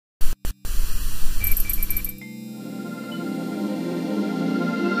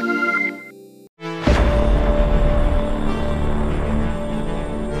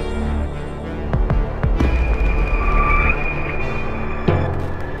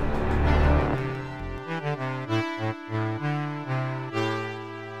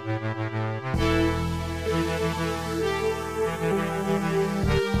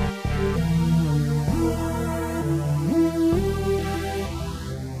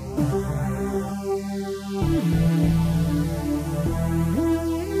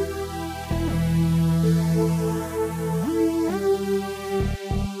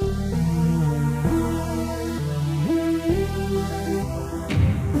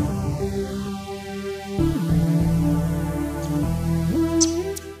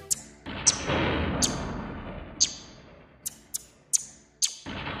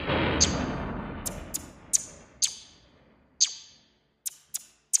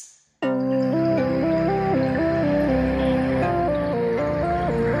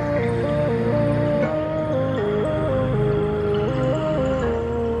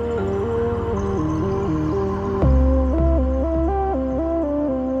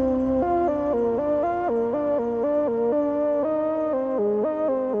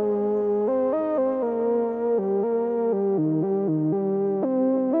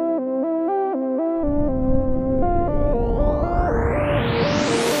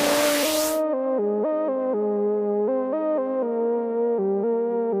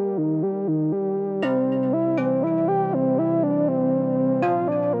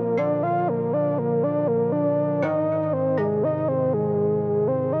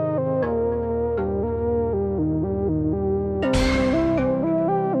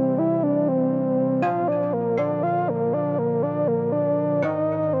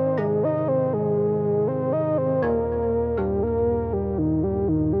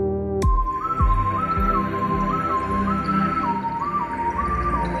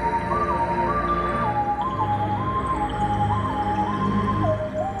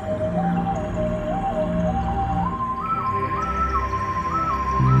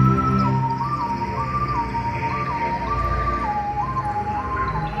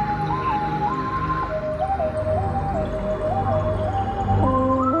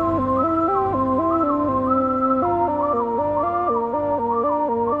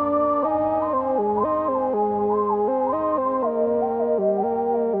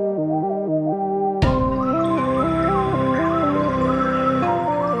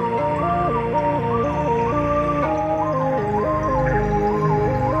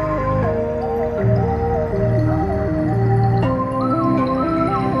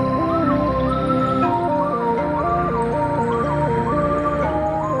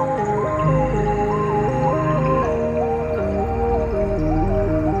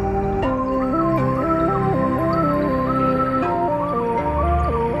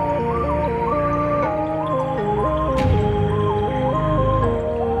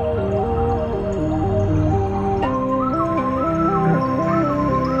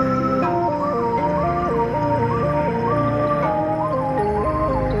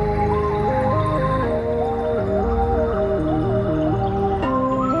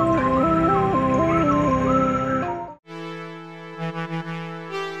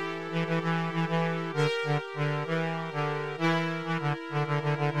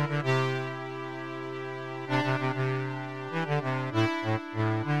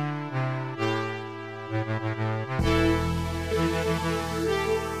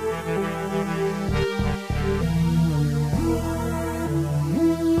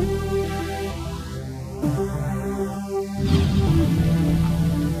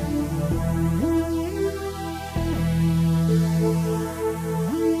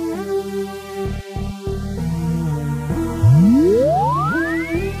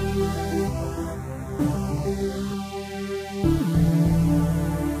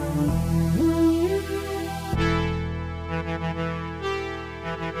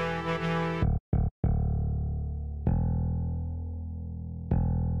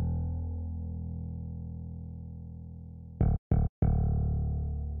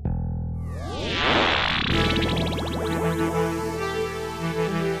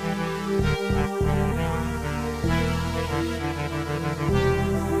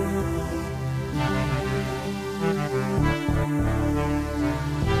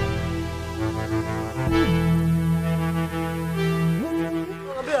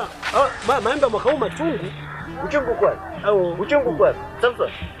Maembe mwaka huu machungu. Uchungu kwa? Au uchungu kwa? Samson,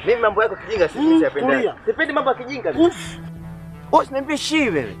 mimi mambo yako kijinga sipendi. Sipendi mambo ya kijinga. Wewe usiniambie shi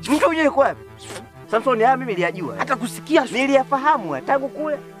wewe. Mtu mwenyewe yuko wapi? Samson, mimi niliyajua. Hata kusikia niliyafahamu tangu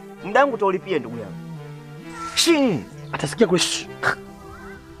kule. Muda wangu utaulipia ndugu yangu. Shi, atasikia kule.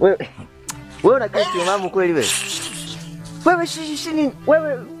 Wewe una kesi ya mamu kweli wewe? Wewe shi nini?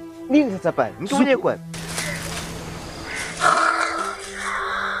 Wewe nini sasa pale? Mtu mwenyewe yuko wapi?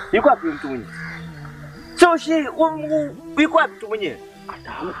 Yuko wapi mtu mwenyewe? Choshi, yuko wapi mtu mwenyewe?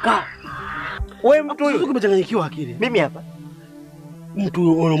 Ataamka. Wewe mtu huyo umechanganyikiwa akili. Mimi hapa.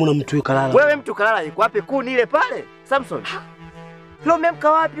 Mtu unamwona mtu yuko kalala. Wewe mtu kalala yuko wapi? Kuni ile pale? Samson. Leo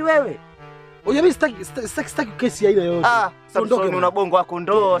umemka wapi wewe? Mimi sitaki kesi aina yoyote. Samson una bongo wa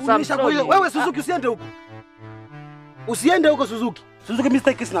kondoo. Samson. Wewe Suzuki usiende huko. Usiende huko Suzuki. Suzuki mimi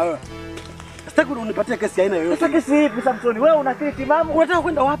sitaki kesi na wewe. Sitaki unipatie kesi aina yoyote. Sasa kesi ipi Samson? Wewe una akili timamu? Unataka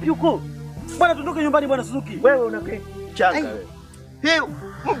kwenda wapi huko? Bwana tuondoke nyumbani bwana Suzuki. Wewe una akili changa wewe. Hiyo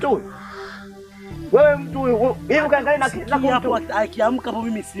mtu huyo. Wewe mtu huyo. Hiyo kaangalia na akili zako hapo akiamka hapo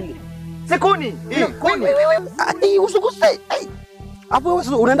mimi simu. Sekuni. Kuni. Usukuse. Hapo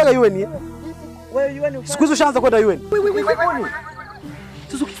wewe unaendaga UN? Wewe UN. Siku hizo ushaanza kwenda UN. Sekuni.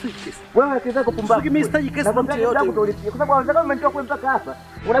 Suzuki kesi. Wewe unataka kupumbaza. Mimi sitaji kesi na mtu yote. Kwa sababu unataka umetoka kule mpaka hapa.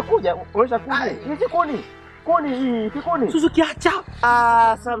 Unakuja unaisha kuni. Ni sekuni. Kuni hii, kuni. Suzuki acha.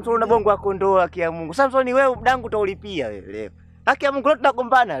 Samson una bongo wa kondoo haki ya Mungu. Samson wewe mdangu utaulipia wewe leo. Haki ya Mungu leo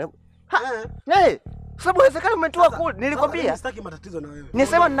tunagombana leo. Sababu inawezekana umetoa kule. Nilikwambia. Sitaki matatizo na wewe.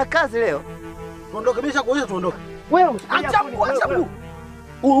 Nisema nina kazi leo. Tuondoke bisha kuonyesha tuondoke. Wewe acha mguu.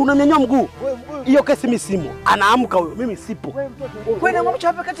 Unanyanyua mguu. Hiyo kesi mimi simo. Anaamka huyo, mimi sipo. Wewe na mwacha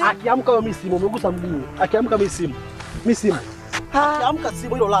hapa kati. Akiamka huyo mimi simo, umegusa mguu. Akiamka mimi simo. Mimi simo. Akiamka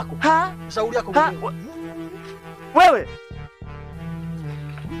simo hilo lako. Shauri yako mwenyewe. Wewe.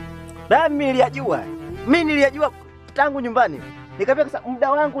 Mimi niliyajua. Mimi niliyajua tangu nyumbani. Nikamwambia sasa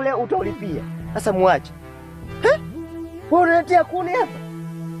muda wangu leo utaulipia. Sasa muache. Wewe unaletea kuni hapa?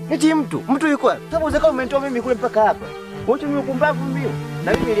 Eti mtu yuko wapi? Sababu zako umenitoa mimi kule mpaka hapa. Wote mimi kumbavu mbio.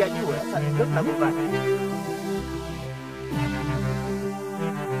 Na mimi niliyajua. Sasa ndio tunagombana.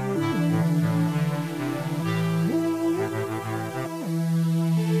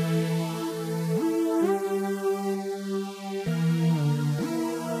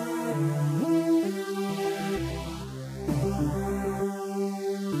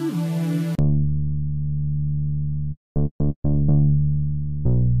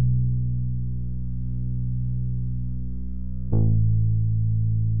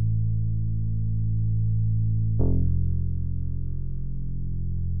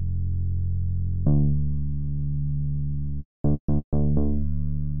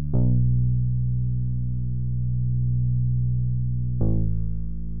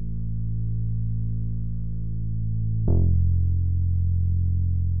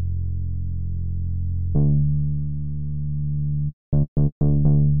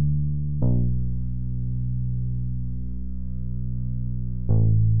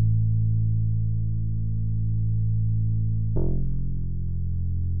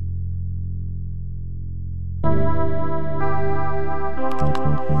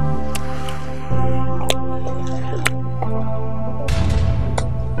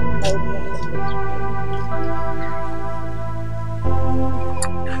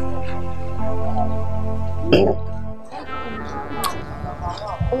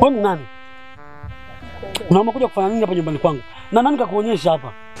 Wewe ni nani? Unaomba kuja kufanya nini hapa nyumbani kwangu? Na nani kakuonyesha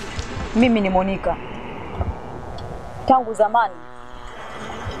hapa? Mimi ni Monika. Tangu zamani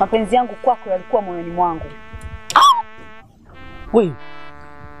mapenzi yangu kwako yalikuwa moyoni mwangu. Wewe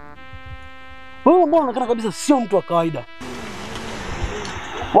mbona unaonekana kabisa sio mtu wa kawaida?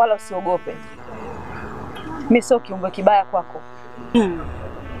 Wala usiogope. Mimi sio kiumbe kibaya kwako.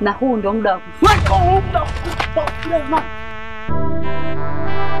 Na huu ndio muda wa kufuata.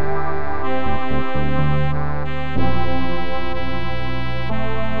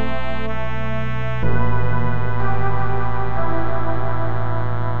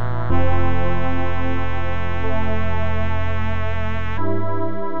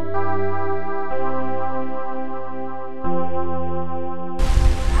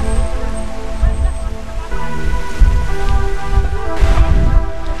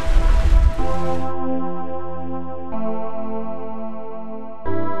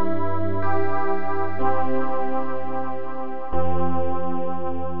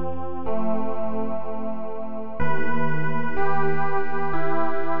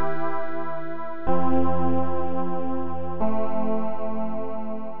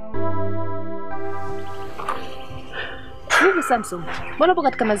 Samson, mbona upo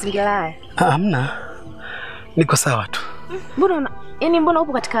katika mazingira haya? Hamna. Niko sawa tu. Mbona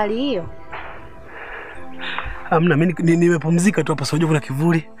upo katika hali hiyo? Hamna, mimi nimepumzika tu hapa, sio kuna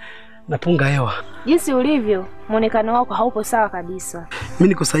kivuli. Napunga hewa. Jinsi ulivyo, muonekano wako haupo sawa kabisa. Mimi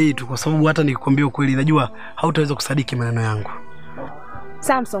niko sahihi tu kwa sababu hata nikikwambia ukweli najua hautaweza kusadiki maneno yangu.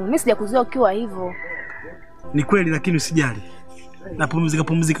 Samson, mimi sijakuzoea ukiwa hivyo. Ni kweli lakini usijali.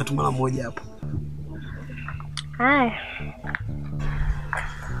 Napumzika tu mara moja hapo. Haya.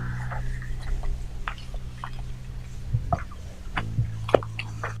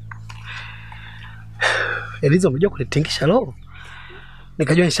 Eliza, umejua kunitingisha roho.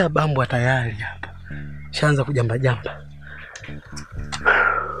 Nikajua nishabambwa tayari hapa. Shaanza kujamba.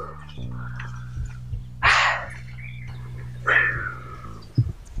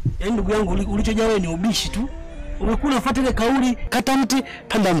 Yaani ndugu yangu ulichojaa wewe ni ubishi tu. Umekuwa unafuata ile kauli kata mti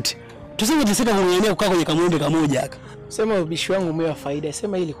panda mti. Tuseme tiseka kwenye kukaa kwenye kamwembe kamoja haka. Sema ubishi wangu mwe wa faida,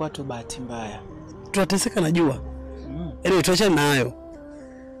 sema ili kwa tu bahati mbaya. Tunateseka najua. Yaani tuachane na hayo.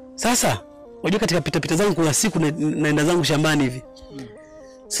 Sasa, unajua katika pita zangu kuna siku naenda zangu shambani hivi.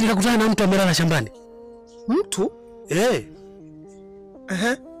 Si nikakutana na mtu amelala shambani. Mtu?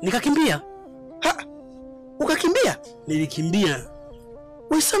 Nikakimbia. Ukakimbia? Nilikimbia.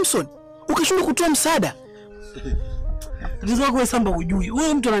 Wewe Samson, ukashindwa kutoa msaada. Ndizo wako Samba hujui.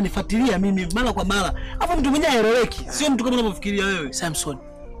 Wewe mtu ananifuatilia mimi mara kwa mara. Hapo mtu mwenyewe haeleweki. Sio mtu kama unavyofikiria wewe. Samson,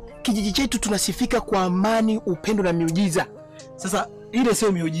 kijiji chetu tunasifika kwa amani, upendo na miujiza. Sasa ile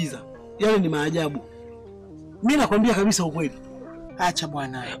sio miujiza. Yale ni maajabu. Mimi nakwambia kabisa ukweli. Acha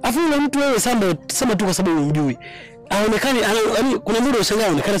bwana. Afu yule mtu wewe Samba sema tu kwa sababu unjui. Aonekane yaani kuna muda ushangaa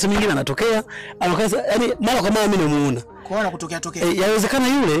aonekana sehemu nyingine anatokea, anaonekana yaani mara kwa mara mimi namuona. Kwaona kutokea. Yawezekana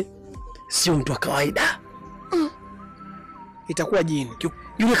yule sio mtu wa kawaida. Itakuwa jini.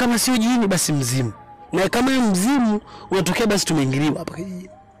 Yule kama sio jini basi mzimu. Na kama mzimu unatokea basi tumeingiliwa hapa kijiji.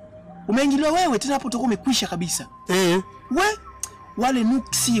 Umeingiliwa wewe tena hapo utakuwa umekwisha kabisa. Wale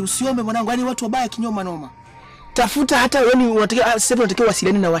nuksi usiombe mwanangu, yani watu wabaya kinyoma noma. Tafuta hata yani unatakiwa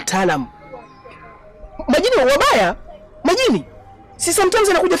wasiliane na wataalamu. Majini wabaya? Majini. Si sometimes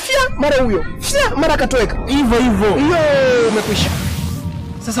anakuja fia mara huyo. Fia mara katoweka. Hivyo. Hiyo umekwisha.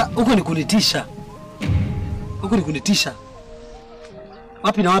 Sasa huko ni kunitisha.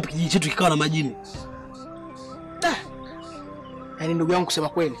 Wapi na wapi kijiji chetu kikawa na majini? Yaani ndugu yangu kusema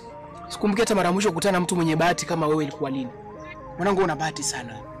kweli, sikumbuki hata mara mwisho kukutana na mtu mwenye bahati kama wewe ilikuwa lini. Mwanangu una bahati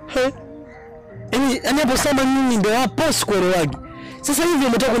sana. Yaani hapo Samba mimi ndio hapo sikuelewagi. Sasa hivi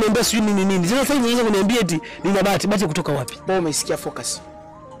umetoka kuniambia sijui nini. Sasa hivi unaanza kuniambia eti nina bahati kutoka wapi? Wewe umesikia focus.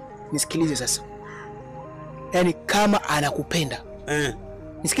 Nisikilize sasa. Yaani kama anakupenda.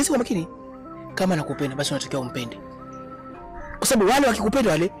 Nisikilize kwa makini. Kama anakupenda basi unatakiwa umpende. Kwa sababu wale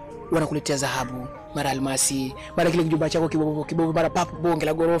wakikupenda wale wanakuletea dhahabu, mara almasi, mara kile kijumba chako kibovu, mara papo bonge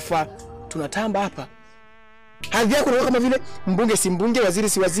la gorofa. Tunatamba hapa. Hadhi yako kama vile mbunge si mbunge, waziri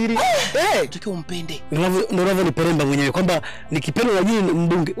si waziri. Unatakiwa umpende. Ndio ni peremba mwenyewe kwamba nikipenda na jini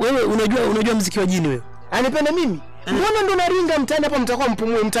mbunge. Wewe unajua muziki wa jini wewe? Anipenda mimi? Mbona ndo naringa mtani hapa mtakuwa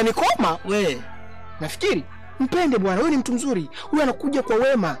mpumue mtani koma? Wewe nafikiri mpende bwana, wewe ni mtu mzuri. Huyu anakuja kwa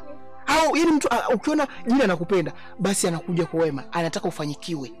wema. Au ili mtu ukiona jini anakupenda, basi anakuja kwa wema. Anataka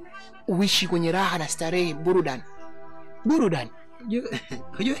ufanyikiwe. Uishi kwenye raha na starehe, burudani.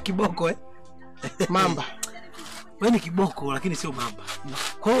 Unajua kiboko Mamba. Wewe ni kiboko lakini sio mamba.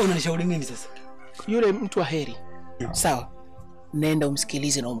 Kwa hiyo unanishauri nini sasa? Yule mtu wa heri. Sawa. Nenda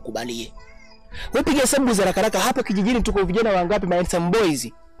umsikilize na umkubalie. Wewe piga hesabu za haraka hapa kijijini tuko vijana wangapi handsome boys.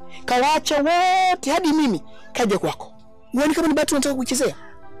 Kawaacha wote hadi mimi kaja kwako. Uone kama ni bahati unataka kuchezea.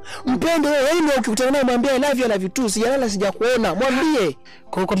 Mpende wewe, ndio ukikutana naye mwambie I love you tu, sijalala sijakuona, mwambie.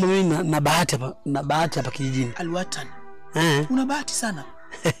 Kwa hiyo kama mimi na bahati hapa kijijini. Alwatan. Una bahati sana.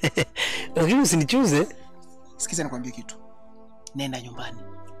 Lakini usinichuze. Sikiza nikwambie kitu. Nenda nyumbani.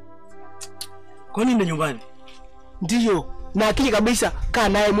 Kwa nini nenda nyumbani? Ndio. Na akili kabisa kaa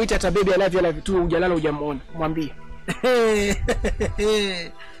naye muite hata baby I love you tu, hujalala hujamuona. Mwambie.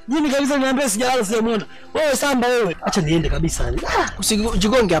 Jini kabisa niambia sijalala sijamuona. Wewe Samba wewe. Acha niende kabisa.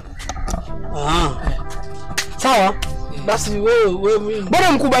 Usijigonge hapo. Sawa. Basi wewe mimi.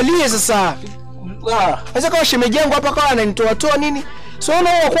 Bora mkubalie sasa. Sasa kama shemeji yangu hapa kawa ananitoa nini? So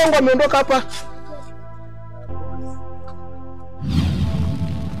unaona kwangu ameondoka hapa.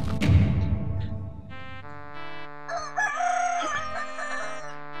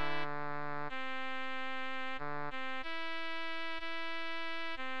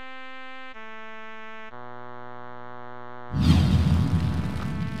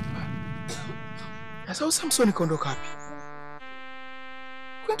 Sasa Samson kaondoka wapi?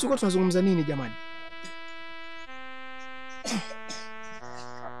 Kwa tulikuwa tunazungumza nini jamani?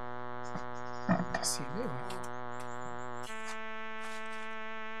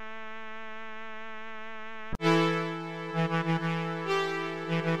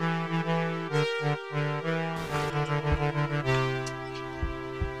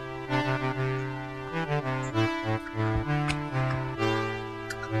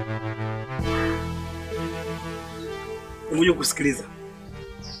 Ngoja kusikiliza.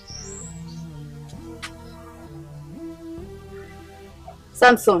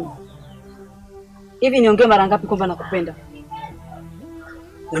 Samson, hivi niongee mara ngapi kwamba nakupenda?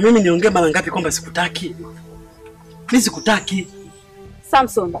 Na mimi niongee mara ngapi kwamba sikutaki? Mimi sikutaki.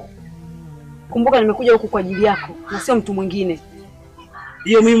 Samson, kumbuka nimekuja huku kwa ajili yako na sio mtu mwingine.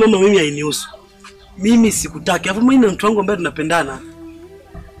 Hiyo mimi hainihusu. Mimi sikutaki. Alafu mimi na mtu wangu ambaye tunapendana.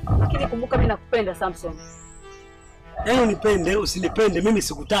 Lakini kumbuka mimi nakupenda Samson. Yaani unipende, usinipende, mimi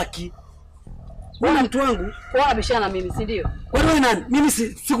sikutaki. Wewe mtu wangu, wewe abishana na mimi, si ndio? Wewe nani? Mimi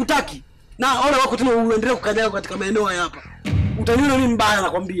sikutaki. Na ole wako tena uendelee kukanyaga katika maeneo haya hapa. Utaniona mimi mbaya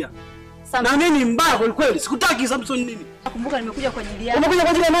nakwambia. Na mimi mbaya kwa kweli. Sikutaki Samson nini? Kumbuka nimekuja kwa ajili yako. Umekuja kwa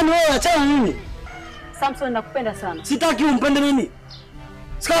ajili ya nani wewe? Achana nini? Samson nakupenda sana. Sitaki umpende mimi.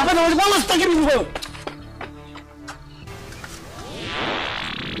 Sikapenda wewe, sitaki mimi wewe.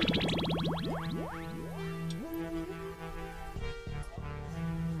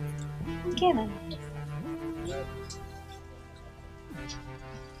 Kena.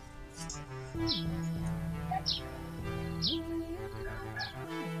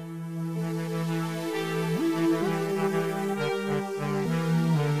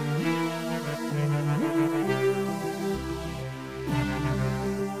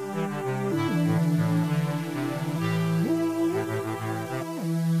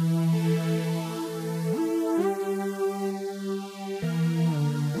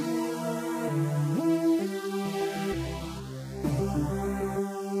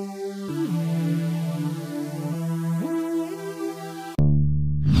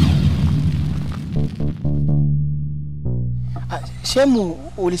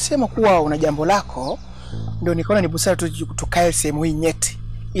 Shemu, ulisema kuwa una jambo lako, ndio nikaona ni busara tukae sehemu hii nyeti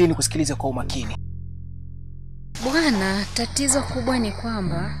ili nikusikilize kwa umakini. Bwana, tatizo kubwa ni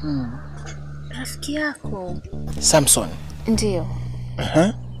kwamba rafiki yako Samson. Ndio.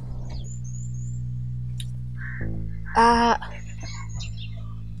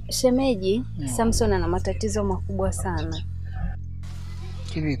 Shemeji, Samson ana matatizo makubwa sana.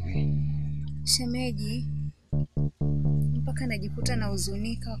 Kivipi? Shemeji, mpaka najikuta na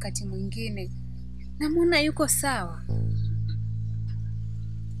huzunika wakati mwingine. Namuona yuko sawa.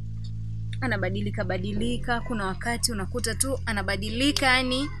 Anabadilika, kuna wakati unakuta tu anabadilika,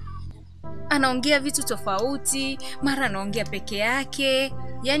 yani anaongea vitu tofauti, mara anaongea peke yake,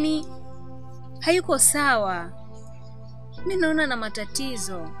 yani hayuko sawa. Mimi naona na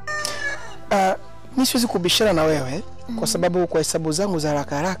matatizo. Mimi siwezi kubishana na wewe kwa sababu kwa hesabu zangu za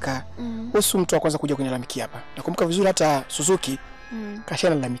haraka usu mtu wa kwanza kuja kunilalamikia hapa. Nakumbuka vizuri hata Suzuki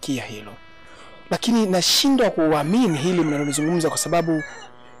kashalalamikia hilo. Lakini nashindwa kuamini hili mnalozungumza kwa sababu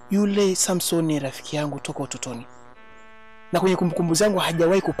yule Samson ni rafiki yangu toka utotoni. Na kwenye kumbukumbu zangu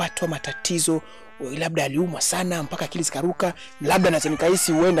hajawahi kupatwa matatizo, labda aliumwa sana mpaka akili zikaruka, labda naweza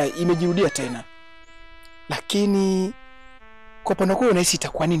nikahisi huenda imejirudia tena. Lakini kwa upande wako unahisi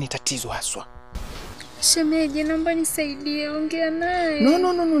itakuwa nini tatizo haswa? Shemeji, naomba nisaidie, ongea naye.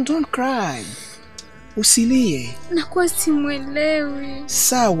 No, don't cry. Usilie. Nakuwa simuelewi.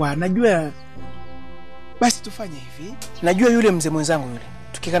 Sawa, najua. Basi tufanye hivi. Najua yule mzee mwenzangu yule.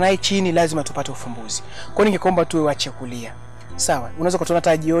 Tukikaa naye chini lazima tupate ufumbuzi. Kwa hiyo ningekuomba tu uache kulia. Sawa, unaweza kutuona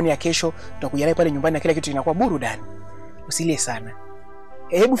hata jioni ya kesho tutakuja naye pale nyumbani na kila kitu kinakuwa burudani. Usilie sana.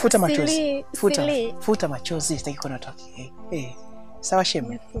 Hebu futa machozi. Futa machozi, sitaki kuona toki. Sawa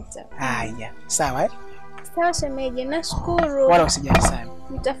sheme? Haya, sawa Sawa shemeji, nashukuru. Wala usijali sana.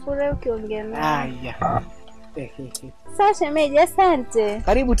 Nitafurahi ukiongea naye. Haya. Sawa shemeji, asante.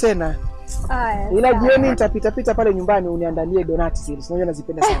 Karibu tena. Haya. Ila jioni nitapita pale nyumbani uniandalie donati zile. Unajua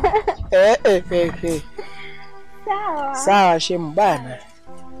nazipenda sana. Sawa. Sawa shemu bana.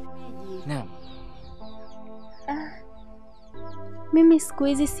 Naam. Mimi siku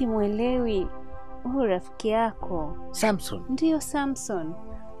hizi simuelewi huyu rafiki yako. Samson. Ndio Samson.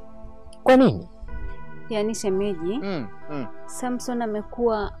 Kwa nini? Yaani shemeji, Samson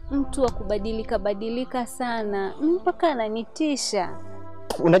amekuwa mtu wa kubadilika sana. Mpaka ananitisha.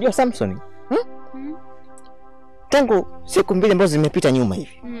 Unajua Samson? Tangu siku mbili ambazo zimepita nyuma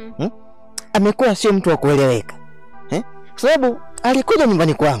hivi. Amekuwa sio mtu wa kueleweka. Kwa sababu alikuja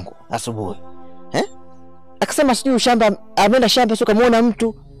nyumbani kwangu asubuhi. Akasema sijui shamba, ameenda shamba sio kumuona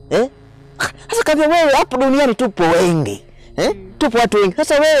mtu. Sasa kama wewe hapo duniani tupo wengi. Tupo watu wengi.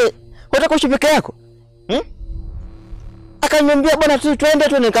 Sasa wewe Unataka kuishi peke yako? Akaniambia bwana twende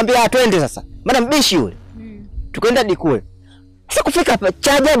tu, nikamwambia twende sasa. Maana mbishi yule. Tukaenda dikule. Sasa kufika hapa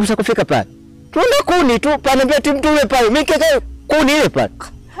cha ajabu, sasa kufika pale. Tuona kuni tu, panaambia tu mtu yule pale. Mimi kaka kuni ile pale.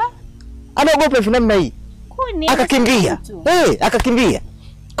 Anaogopa hivi namna hii. Kuni akakimbia. Akakimbia.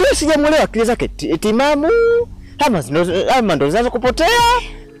 Kwa sijamuelewa akili zake timamu. Ama ndo zaanza kupotea.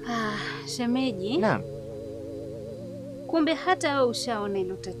 Shemeji. Naam. Kumbe hata wewe ushaona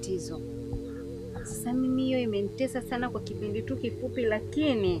hilo tatizo. Sasa mimi hiyo imenitesa sana kwa kipindi tu kifupi,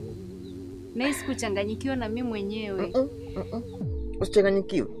 lakini nahisi kuchanganyikiwa na mimi mwenyewe.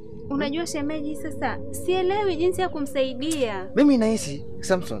 Usichanganyikiwe. Unajua shemeji, sasa sielewi jinsi ya kumsaidia. Mimi nahisi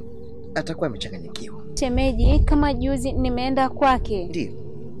Samson atakuwa amechanganyikiwa. Shemeji, kama juzi nimeenda kwake. Ndio.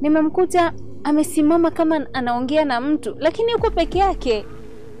 Nimemkuta amesimama kama anaongea na mtu, lakini yuko peke yake.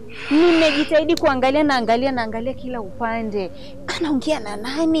 Nimejitahidi kuangalia na angalia kila upande. Anaongea na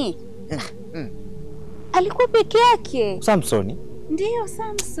nani? Alikuwa peke yake. Samson? Ndio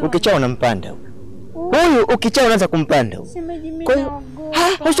Samson. Ukichao unampanda huyu. Ukichao unaanza kumpanda huyu. Shemeji, mimi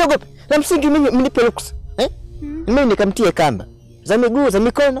naogopa. Usiogope. La msingi mimi mnipe ruksa. Mimi nikamtie kamba za miguu, za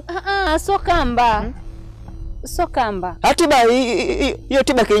mikono. Sio kamba. Sio kamba. Tiba hiyo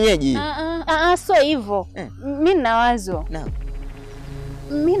tiba kienyeji. Sio hivyo. Mimi nina wazo. Naam.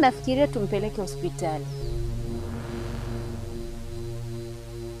 Mimi nafikiria tumpeleke hospitali.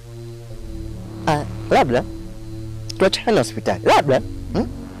 Labda tuachane hospitali. Labda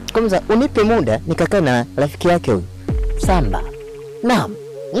kwanza unipe muda nikakaa na rafiki yake huyu Samba. Naam.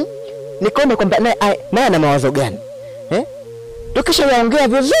 Nikaone kwamba naye ana mawazo gani. Tukisha yaongea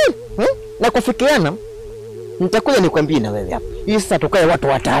vizuri na kufikiana, nitakuja nikwambie na wewe hapa. Hii sasa tukae watu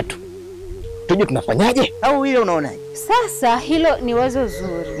watatu. Tujue tunafanyaje? Au ile unaonaje? Sasa hilo ni wazo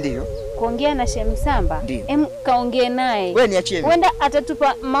zuri. Ndio. Kuongea na Samba. Kaongee naye. Wewe niachie. Wenda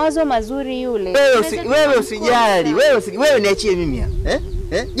atatupa mawazo mazuri yule. Wewe usijali. Wewe niachie mimi hapa.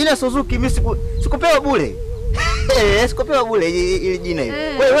 Jina Suzuki mimi sikupewa bure. Sikupewa bure ile jina hilo.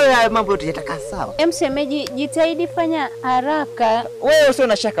 Wewe mambo yote yatakaa sawa. Shemeji, jitahidi fanya haraka. Wewe usio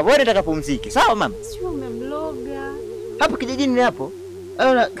na shaka. Wewe unataka pumzike. Sawa mama? Sio umemloga. Hapo kijijini hapo.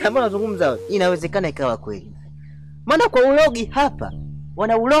 Kama unazungumza inawezekana ikawa kweli. Maana kwa ulogi hapa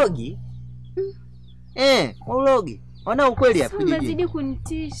wana ulogi. Ulogi. Wana ukweli hapa kijijini. Unazidi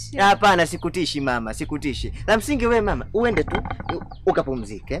kunitisha. Hapana, sikutishi mama, sikutishi. La msingi wewe mama, uende tu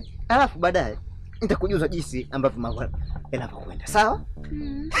ukapumzike. Alafu baadaye nitakujuza jinsi ambavyo mambo yanapokwenda. Sawa?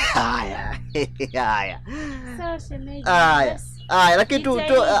 Haya. Sawa shemeji. Haya, lakini tu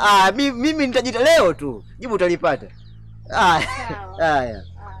mimi nitajita leo tu. Jibu utalipata. Haya.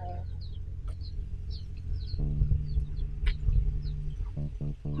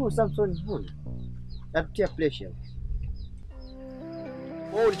 Samson huyu. Napitia pressure.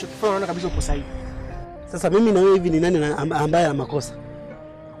 Wewe ulichokifanya unaona kabisa upo sahihi. Sasa mimi na wewe hivi ni nani ambaye ana makosa?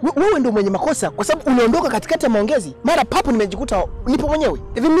 Wewe ndio mwenye makosa kwa sababu uliondoka katikati ya maongezi. Mara papo nimejikuta nipo mwenyewe.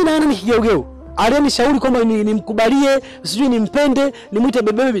 Hivi mimi na nani kigeugeu? Aliyenishauri kwamba nimkubalie, sijui nimpende, nimuite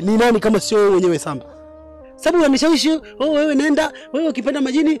bebe, ni nani kama sio wewe mwenyewe Samba? Sababu unanishawishi, wewe nenda, wewe ukipenda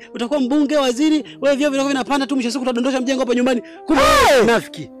majini utakuwa mbunge, waziri, wewe vyo vinakuwa vinapanda tu, mwisho siku utadondosha mjengo hapa nyumbani. Kumbe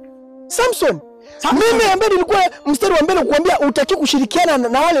nafiki. Samson, mimi ambaye nilikuwa mstari wa mbele kukuambia utaki kushirikiana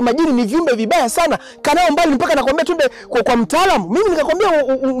na wale majini, ni viumbe vibaya sana. Kanao mbali mpaka nakwambia tunde kwa mtaalamu. Mimi nikakwambia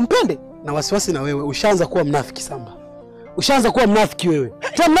umpende. Na wasiwasi na wewe, ushaanza kuwa mnafiki Samba. Ushaanza kuwa mnafiki wewe.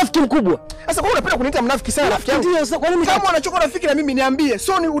 Tena mnafiki mkubwa. Sasa wewe unapenda kuniita mnafiki sana rafiki yangu. Ndio, kwa nini kama unachoka rafiki na mimi niambie.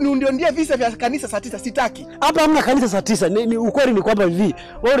 So ndio visa vya kanisa saa 9 sitaki. Hapa hamna kanisa saa 9. Ni ukweli ni kwamba hivi.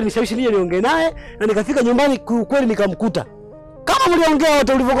 Wewe ulinishawishi nije niongee naye na nikafika nyumbani ukweli nikamkuta. Kama mliongea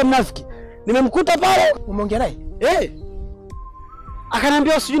wote ulivyokuwa mnafiki. Nimemkuta pale. Umeongea naye?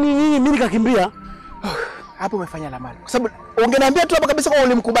 Akaniambia sijui nini, mimi nikakimbia. Hapo umefanya la maana. Kwa sababu ungeniambia tu hapa kabisa kwa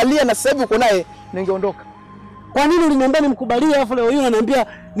ulimkubalia na sasa hivi uko naye ningeondoka. Kwa nini uliniambia nimkubalie afu leo hiyo unaniambia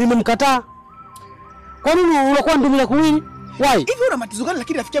nimemkataa? Kwa nini unakuwa ndumila kuwili? Why? Hivi una matatizo gani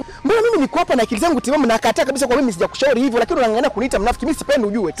lakini rafiki yangu? Mbona mimi niko hapa na akili zangu timamu na nakataa kabisa kwa mimi sijakushauri hivyo, lakini unang'ang'ana kuniita mnafiki. Mimi sipendi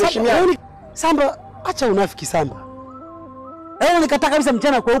ujue. Tuheshimiane. Samba, acha unafiki Samba. Unanikataa kabisa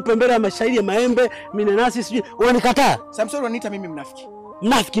mchana kwa upe mbele ya mashahidi ya maembe, minanasi sijui. Unanikataa. Samson unaniita mimi mnafiki.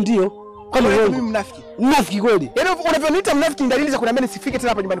 Mnafiki ndio. Kwani wewe mimi mnafiki? Mnafiki kweli. Yaani unavyoniita mnafiki ni dalili za kuniambia nisifike tena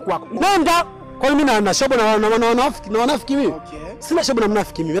hapa nyumbani kwako. Nenda. Kwa nini mimi na shobo na wanafiki mimi? Okay. Sina shobo na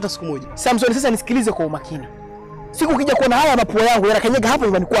mnafiki mimi hata siku moja. Samson, sasa nisikilize kwa umakini. Siku ukija kuona haya mapua yangu yanakanyaga hapa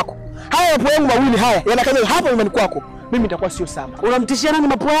nyumbani kwako. Haya mapua yangu mawili haya yanakanyaga hapa nyumbani kwako. Mimi nitakuwa sio Samba. Unamtishia nani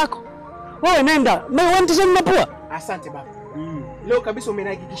mapua yako? Wewe nenda. Mimi unamtishia nini mapua? Asante baba. Leo kabisa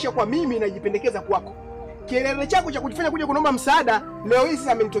umenihakikishia kwa mimi najipendekeza kwako. kielele chako cha kujifanya kuja kunomba msaada leo hii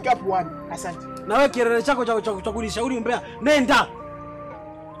sasa amenitokea puani. Asante. Na wewe kielele chako cha kunishauri mbea, nenda.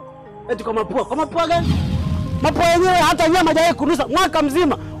 Eti kwa mapua gani? Mapua yenyewe hata nyama hajawahi kunusa mwaka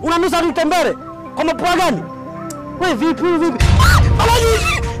mzima. Unanusa tu tembele. Kwa mapua gani? Wewe vipi? Wewe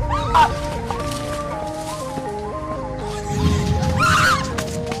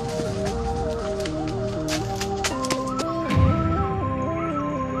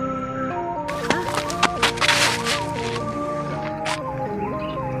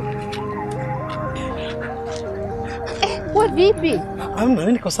vipi? Hamna,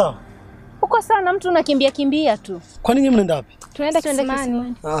 niko sawa. Uko sawa na mtu unakimbia tu. Kwa nini mnaenda wapi? Tunaenda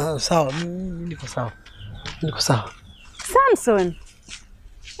kisimani. Sawa, niko sawa. Samson.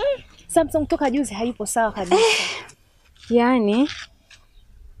 Samson kutoka juzi hayupo sawa kabisa. Yaani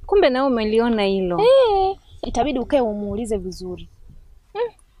kumbe na wewe umeliona hilo. Itabidi ukae umuulize vizuri.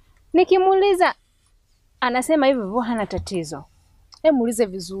 Nikimuuliza anasema hivyo hana tatizo. Muulize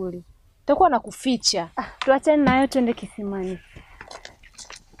vizuri. Utakuwa nakuficha. Tuachane nayo twende kisimani.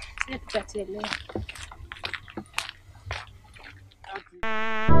 Tutachelewa.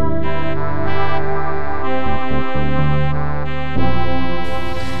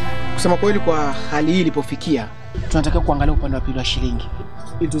 Kusema kweli, kwa hali hii ilipofikia, tunatakiwa kuangalia upande wa pili wa shilingi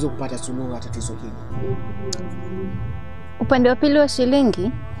ili tuweze kupata suluhu ya tatizo hili. Upande wa pili wa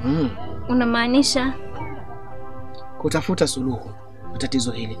shilingi? Unamaanisha kutafuta suluhu ya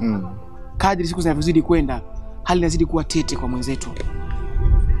tatizo hili. Kadri siku zinavyozidi kwenda, hali inazidi kuwa tete kwa mwenzetu.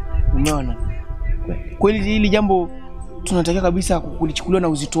 Umeona? Kweli hili jambo tunatakiwa kabisa kulichukulia na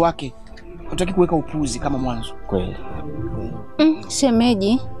uzito wake. Hatutaki kuweka upuzi kama mwanzo. Kweli.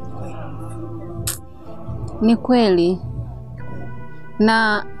 Shemeji, ni kweli.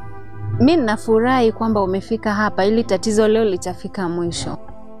 Na mimi ninafurahi kwamba umefika hapa ili tatizo leo litafika mwisho.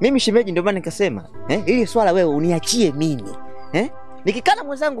 Mimi shemeji, ndio maana nikasema, ili swala wewe uniachie mimi. Nikikana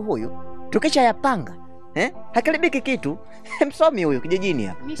mwenzangu huyu, tukisha yapanga, hakaribiki kitu. Msomi huyu kijijini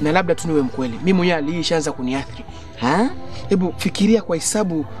hapa. Na labda tu niwe mkweli, mimi mwenyewe alishaanza kuniathiri. Hebu fikiria kwa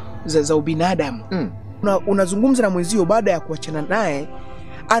hesabu za ubinadamu. Unazungumza na mwenzio, baada ya kuachana naye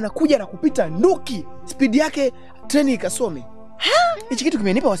anakuja na kupita nduki, speed yake treni ikasome. Hichi kitu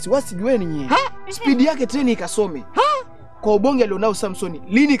kimenipa wasiwasi jueni nyinyi. Speed yake treni ikasome. Kwa ubonge alionao Samsoni,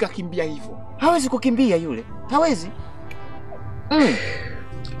 lini kakimbia hivyo? Hawezi kukimbia yule. Hawezi.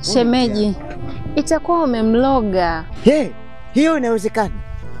 Shemeji, itakuwa umemloga. Hiyo inawezekana.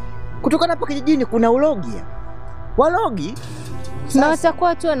 Kutokana hapa kijijini kuna ulogi. Walogi na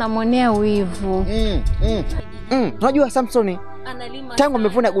watakuwa tu wanamonea wivu. Unajua Samsoni tangu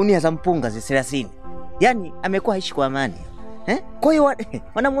amevuna gunia za mpunga 30. Yaani amekuwa haishi kwa amani. Kwa hiyo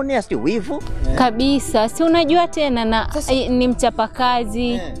wanamonea sio wivu kabisa. Si unajua tena na ni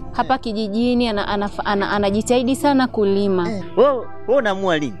mchapakazi hapa kijijini, anajitahidi sana kulima. Wewe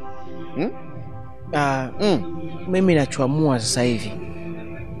unaamua lini? Mimi nachoamua sasa hivi,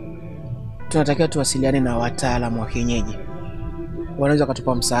 tunatakiwa tuwasiliane na wataalamu wa kienyeji. Wanaweza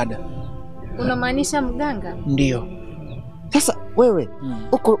kutupa msaada. Unamaanisha mganga? Ndio. Sasa wewe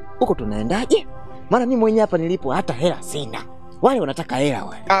huko tunaendaje? Maana mimi mwenyewe hapa nilipo hata hela sina. Wale wanataka hela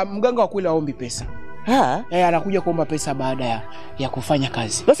wale. Mganga wa kweli haombi pesa. Anakuja kuomba pesa baada ya kufanya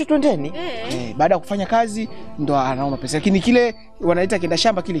kazi. Basi twendeni. Baada ya kufanya kazi ndo anaomba pesa. Lakini kile wanaita kenda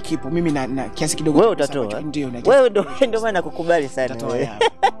shamba kile kipo. Mimi na kiasi kidogo. Wewe utatoa. Ndio. Wewe ndio maana nakukubali sana wewe.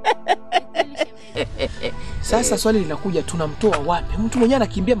 Sasa swali linakuja, tunamtoa wapi? Mtu mwenyewe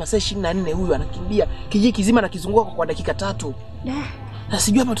anakimbia masaa 24, huyu anakimbia kijiji kizima na kizunguka kwa dakika 3. Na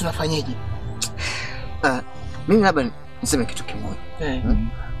sijui hapa tunafanyaje. Mimi labda niseme kitu kimoja.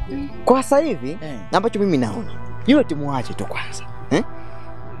 Kwa sasa hivi ambacho mimi naona, yule tumuache tu kwanza.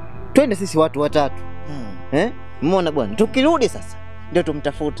 Twende sisi watu watatu. Umeona bwana? Tukirudi sasa ndio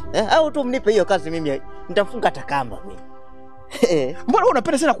tumtafute. Au tu mnipe hiyo kazi, mimi nitafunga hata kamba mimi. Mbona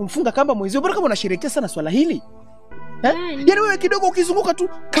unapenda sana kumfunga kamba mwenzio? Mbona kama unasherehekea sana swala hili? Yaani wewe kidogo ukizunguka tu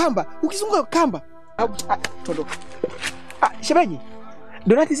kamba, ukizunguka kamba. Tondoka. Shemeji,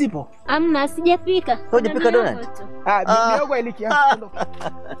 donati zipo? Amna, sijapika. Hujapika donati? Miogo iliki. Tondoka.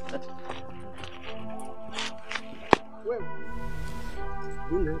 Wewe.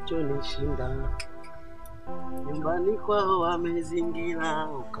 Ninachonishinda nyumbani kwao wamezingira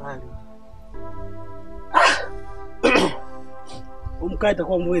ukali. Umkae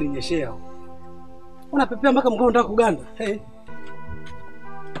itakuwa mvua ilinyeshea. Unapepea mpaka mkono unataka kuganda.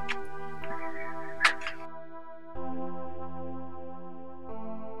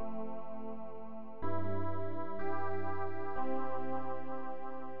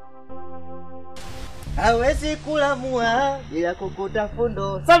 Hawezi kula mua bila kukuta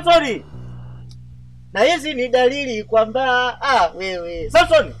fundo. Samsoni! Na hizi ni dalili kwamba wewe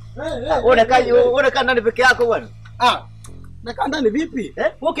Samson, unakaa ndani peke yako bwana. Nakaa ndani vipi?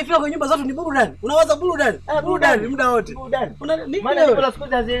 Wewe ukifika kwenye nyumba zetu ni burudani. Unawaza burudani? Burudani muda wote. Burudani. Maana kuna siku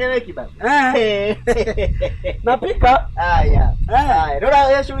hazieleweki bana. Napika. Haya.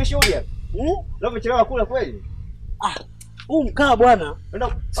 Ndio shughuli hapa. Leo umechelewa kula kweli? Huu mkaa bwana.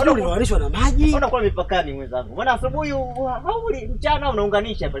 Sio unawarishwa na maji. Unakuwa mipakani mwenzangu. Maana asubuhi hauli, mchana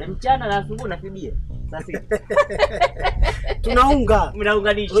unaunganisha pale. Mchana na asubuhi unafibia. Sasa tunaunga.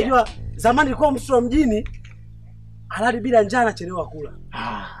 Mnaunganisha. Unajua zamani ilikuwa mtoto wa mjini halali bila njaa anachelewa kula.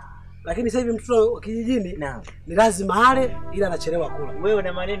 Lakini sasa hivi mtoto wa kijijini ni lazima ale ila anachelewa kula. Wewe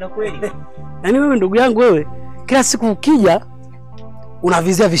una maneno kweli. Yaani wewe ndugu yangu wewe kila siku ukija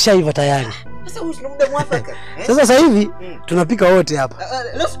unavizia vishaiva tayari. Sasa usina muda mwafaka. Sasa hivi tunapika wote hapa.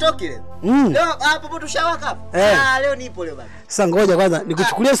 Leo stoki leo. Leo hapo tushawaka hapa. Leo nipo leo bana. Sasa ngoja kwanza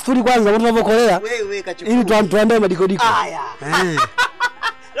nikuchukulie story kwanza tunavyokolea. Wewe kachukua. Ili tuandae madikodiko.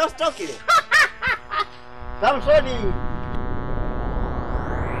 Leo stoki leo. Samsoni.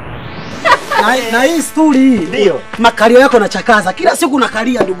 Na hii story ndio makalio yako nachakaza. Kila siku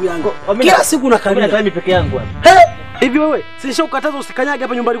nakalia ndugu yangu. Kila siku nakalia. Mimi peke yangu hapa. Hivi wewe, si nishakukataza usikanyage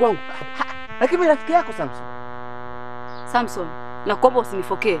hapa nyumbani kwangu? Lakini mimi rafiki yako Samson. Samson, nakuomba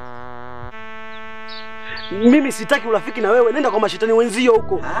usinifokee. Mimi sitaki urafiki na wewe. Nenda kwa mashetani wenzio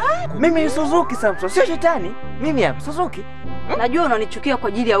huko. Mimi ni Suzuki Samson, sio shetani. Mimi hapa Suzuki. Najua unanichukia kwa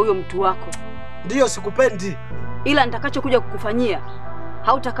ajili ya huyo mtu wako. Ndio sikupendi. Ila nitakachokuja kukufanyia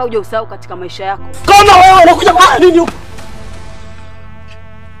hautakaa uje usahau katika maisha yako. Kama wewe unakuja kwa nini huko?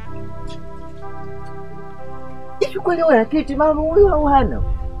 Hivi kweli wewe akiti mama huyu au hana?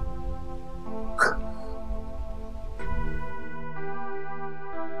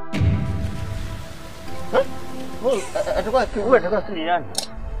 Atakuwa kili nani?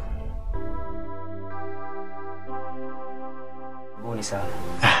 Boni sana.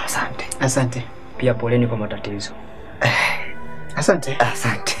 Asante. Pia poleni kwa matatizo. Asante.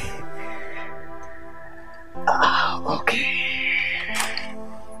 Okay.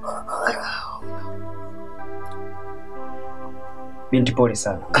 Binti pole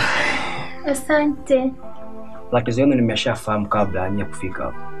sana. Asante. Tatizo yenu nimeshafahamu kabla ya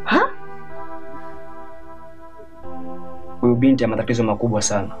kufika hapo. Huyu binti ana matatizo makubwa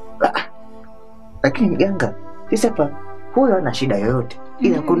sana. Lakini mganga, sisi hapa huyo ana shida yoyote.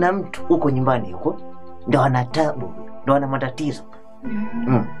 Ila kuna mtu huko nyumbani huko ndo ana tabu, ndo ana matatizo.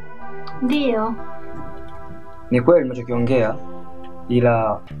 Ndio. Ni kweli ninachokiongea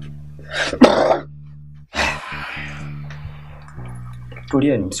ila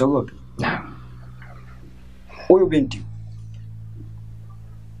tulieni, msiogope. Huyu binti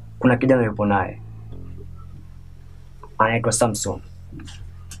kuna kijana yupo naye. Anaitwa Samson.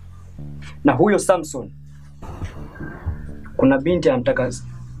 Na huyo Samson kuna binti anamtaka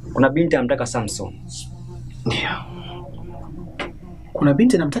Samson. Ndio. Kuna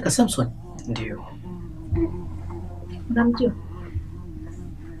binti anamtaka Samson? Ndio. Unamjua?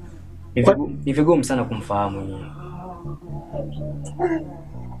 Ni vigumu sana kumfahamu yeye.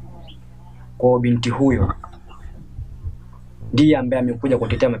 Kwa binti huyo ndiye ambaye amekuja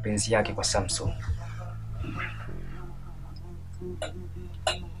kutetea mapenzi yake kwa Samson.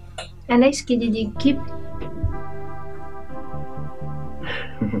 Anaishi kijiji kipi?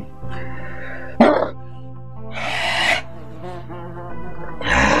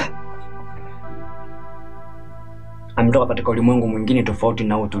 Ametoka katika ulimwengu mwingine tofauti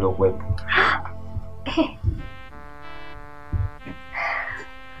na huu tuliokuwepo.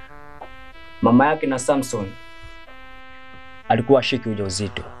 Mama yake na Samson alikuwa ashiki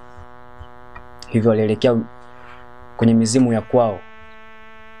ujauzito. Hivyo alielekea kwenye mizimu ya kwao.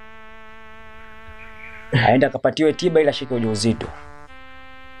 Aenda akapatiwe tiba ili ashike ujauzito.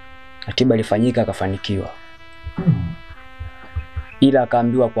 Na tiba ilifanyika akafanikiwa. Ila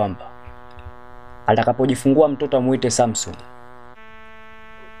akaambiwa kwamba atakapojifungua mtoto amuite Samson.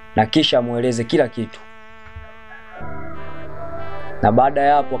 Na kisha amueleze kila kitu. Na baada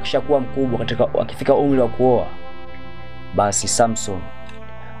ya hapo akishakuwa mkubwa akifika umri wa kuoa, basi Samson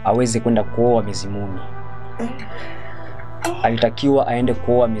aweze kwenda kuoa mizimuni. Alitakiwa aende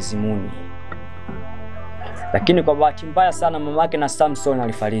kuoa mizimuni. Lakini kwa bahati mbaya sana mamake na Samson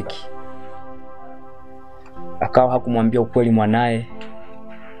alifariki. Akawa hakumwambia ukweli mwanae.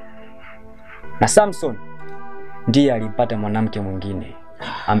 Na Samson ndiye alipata mwanamke mwingine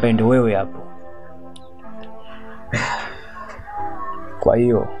ambaye ndio wewe hapo. Kwa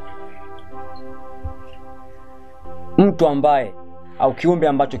hiyo mtu ambaye au kiumbe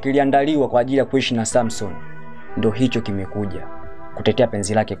ambacho kiliandaliwa kwa ajili ya kuishi na Samson ndio hicho kimekuja kutetea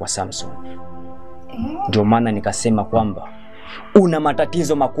penzi lake kwa Samson. Ndio maana nikasema kwamba una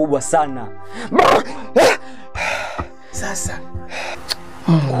matatizo makubwa sana. Sasa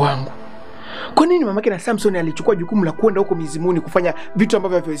Mungu wangu, kwa nini mamake na Samson alichukua jukumu la kwenda huko mizimuni kufanya vitu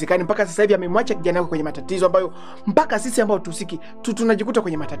ambavyo haviwezekani mpaka sasa hivi amemwacha kijana wake kwenye matatizo ambayo mpaka sisi ambao tusiki tunajikuta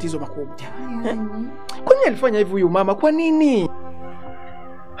kwenye matatizo makubwa. Kwa nini alifanya hivyo huyu mama? Kwa nini?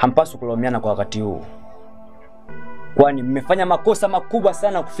 Hampaswi kulaumiana kwa wakati huu, kwani mmefanya makosa makubwa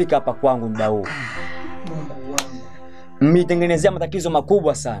sana kufika hapa kwangu muda huu. Mungu wangu, Mmetengenezea matatizo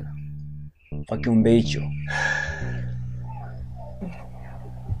makubwa sana kwa kiumbe hicho.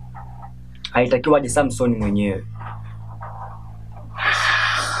 Haitakiwa aje Samson mwenyewe.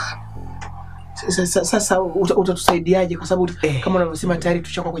 Sasa utatusaidiaje? Kwa sababu kama unavyosema tayari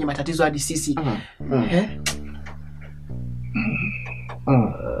tushakuwa kwenye matatizo hadi sisi.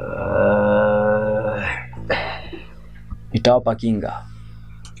 Nitawapa kinga.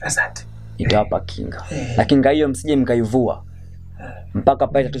 Asante. Nitawapa kinga. Na kinga hiyo msije mkaivua mpaka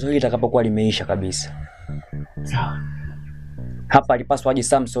pale tatizo hili litakapokuwa limeisha kabisa. Sawa. Hapa alipaswa aje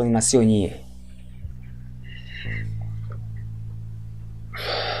Samson na sio nyie.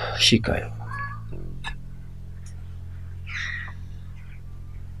 Shika hiyo.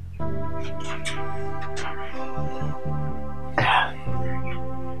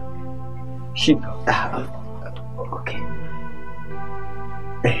 Shika. Okay.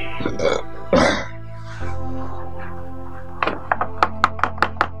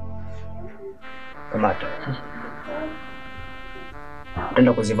 Kamata.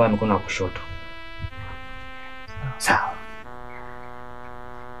 Utaenda kuzivaa mikono ya kushoto. Sawa.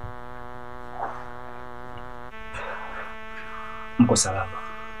 Mko salama.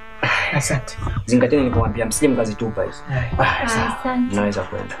 Asante. Zingatieni nilipowaambia msije mkazitupa hizo. Asante. Naweza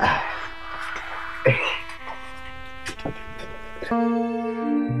kwenda.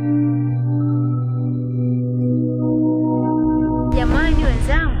 Jamani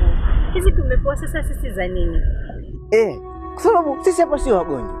wenzangu, hizi tumepoa sasa sisi za nini? Kwa sababu sisi hapa sio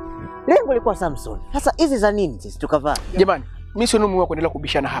wagonjwa. Lengo lilikuwa Samson. Sasa hizi za nini sisi tukavaa? Jamani, mimi sio numu wa kuendelea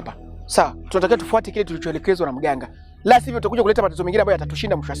kubishana hapa. Sawa, tunatakiwa tufuate kile tulichoelekezwa na mganga. La sivyo tutakuja kuleta matatizo mengine ambayo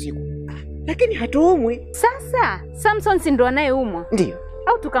yatatushinda mwisho wa siku. Lakini hatuumwi. Sasa Samson si ndo anayeumwa? Ndio.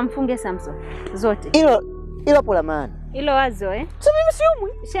 Au tukamfunge Samson zote? Hilo hapo la maana. Hilo wazo Sasa mimi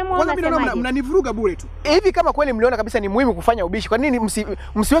siumwi. Shemona semaje? Mnanivuruga bure tu. Hivi kama kweli mliona kabisa ni muhimu kufanya ubishi, kwa nini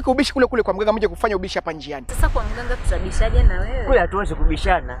msiweke ubishi kule kwa mganga mje kufanya ubishi hapa njiani? Sasa kwa mganga tutabishaje na wewe? Kule hatuwezi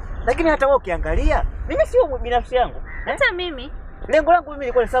kubishana. Lakini hata wewe ukiangalia, mimi siumwi binafsi yangu. Hata mimi. Lengo langu mimi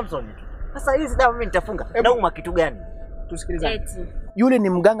lilikuwa ni Samson tu. Sasa hizi dawa mimi nitafunga. Nauma kitu gani? Tusikilizane. Yule ni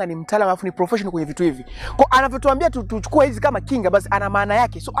mganga, ni mtaalamu, afu ni professional kwenye vitu hivi. Kwa anavyotuambia tuchukue hizi kama kinga, basi ana maana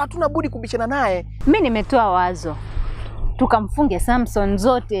yake. So hatuna budi kubishana naye. Mimi nimetoa wazo. Tukamfunge Samson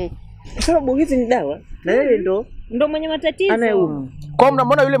zote. Kwa sababu hizi ni dawa na yeye ndo mwenye matatizo. Anayeumwa. Kwa hiyo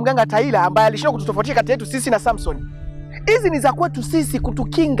mnamwona yule mganga Taila ambaye alishindwa kututofautisha kati yetu sisi na Samson. Hizi ni za kwetu sisi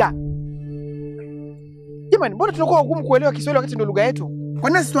kutukinga. Jamani, mbona tunakuwa wagumu kuelewa Kiswahili wakati ndio lugha yetu? Kwa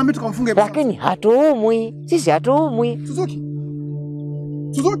nini situambie tukamfunge basi? Lakini hatuumwi. Sisi hatuumwi. Suzuki.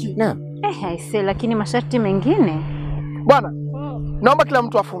 Naam. Aise, lakini masharti mengine. Bwana, naomba kila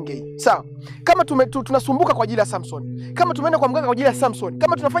mtu afunge hii. Sawa. Kama tunasumbuka kwa ajili ya Samson, kama tumeenda kwa mganga kwa ajili ya Samson,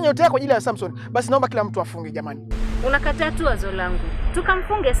 kama tunafanya yote kwa ajili ya Samson, basi naomba kila mtu afunge jamani. Unakataa tu wazo langu.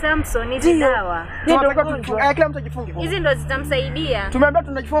 Tukamfunge Samson hizi dawa. Kila mtu ajifunge. Hizi ndo zitamsaidia. Tumeambia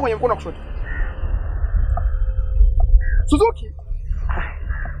tunajifunga kwenye mkono wa kushoto. Suzuki.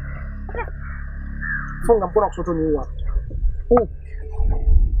 Funga mkono wa kushoto ni huo.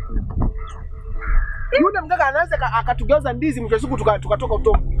 Yule mganga anaweza akatugeuza ndizi mwisho siku tukatoka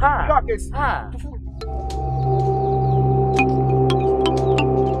utomo. Ikawa kesi. Tufunge.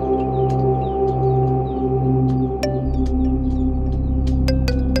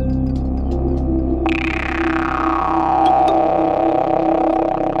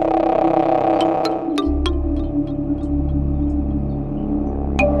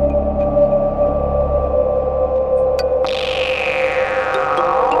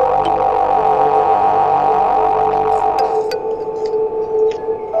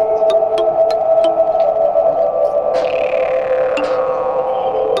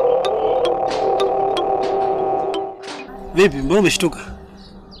 Vipi, mbona umeshtuka?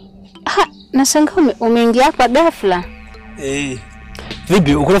 Nashangaa umeingia hapa ghafla.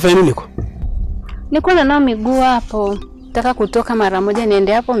 Vipi, uko unafanya nini huko? Niko na miguu hapo. Nataka kutoka mara moja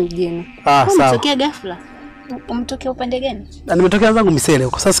niende hapo mjini. Sawa. Umetokea ghafla? Umetokea upande gani? Nimetokea zangu Misele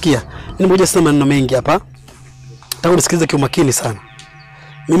huko. Sasa sikia, mimi ngoja sema maneno mengi hapa. Nataka unisikilize kwa makini sana.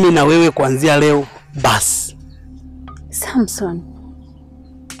 Mimi na wewe kuanzia leo basi. Samson.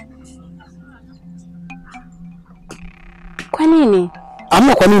 Kwa nini?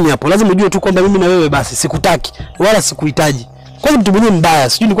 Hamna kwa nini hapo. Lazima ujue tu kwamba mimi na wewe basi sikutaki wala sikuhitaji. Kwani mtu mwenyewe mbaya,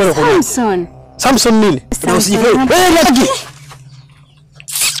 sijui ni kwa nini. Samson nini? Na usijifanye. Laki.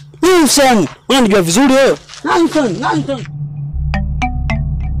 Samson, unanijua vizuri wewe. Samson.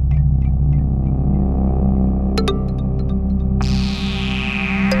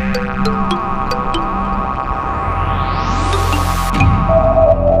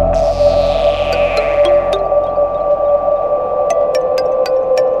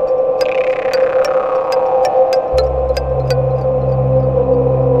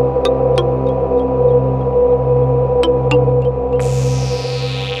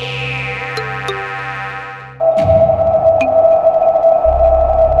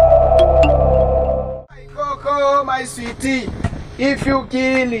 If you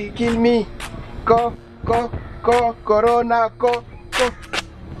kill me, corona,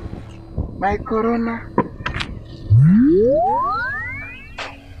 my corona.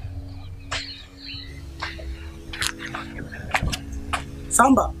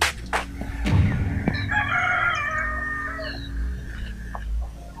 Samba.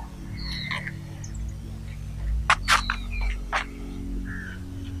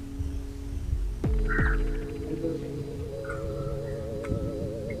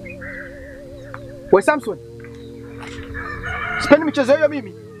 We Samson, sipendi michezo hiyo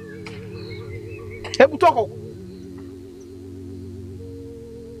mimi. Hebu toka huko.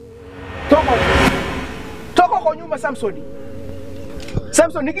 Toka huko nyuma Samson.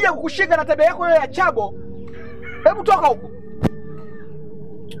 Samson, nikija kukushika na tabia yako ya chabo. Hebu toka huko.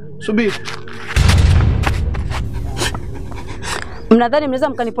 Subiri. Mnadhani mnaweza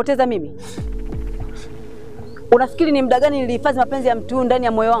mkanipoteza mimi? Unafikiri ni muda gani nilihifadhi mapenzi ya mtu ndani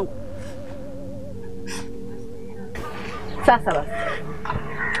ya moyo wangu? Sasa basi,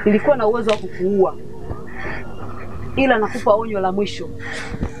 nilikuwa na uwezo wa kukuua, ila nakupa onyo la mwisho.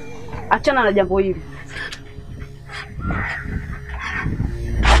 Achana na jambo hili.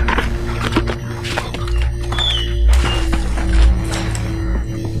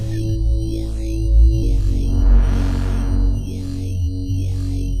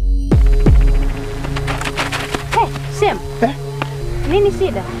 Shem. Nini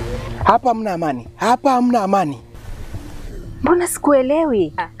shida? Hapa hamna amani. Hapa hamna amani. Mbona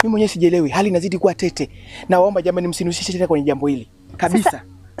sikuelewi? Mimi mwenyewe sijielewi. Hali inazidi kuwa tete. Naomba jamani msinihusishe tena kwenye jambo hili. Kabisa.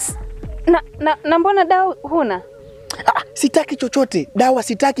 Na mbona dawa huna? Sitaki chochote. Dawa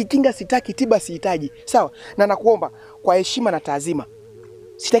sitaki, kinga sitaki, tiba sihitaji. Sawa? Na nakuomba kwa heshima na taazima.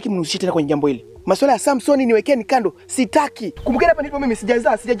 Sitaki mnihusishe tena kwenye jambo hili. Masuala ya Samsoni niwekeni kando. Sitaki. Kumbukeni hapa nilipo mimi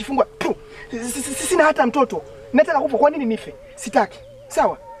sijazaa, sijajifungua. Sina hata mtoto. Nataka kufa, kwa nini nife? Sitaki.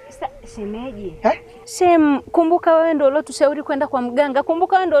 Sawa? Shemeji. Shem, kumbuka wewe ndio uliotushauri kwenda kwa mganga.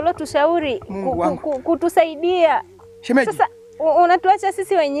 Kumbuka wewe ndio uliotushauri kutusaidia. Shemeji. Sasa unatuacha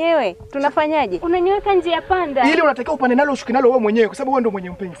sisi wenyewe. Tunafanyaje? Unaniweka njia panda. Ili unatakiwa upande nalo ushuke nalo wewe mwenyewe kwa sababu wewe ndio mwenye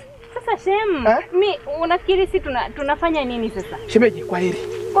mpenzi. Sasa Shem, unafikiri sisi tunafanya nini sasa? Shemeji, kwa heri.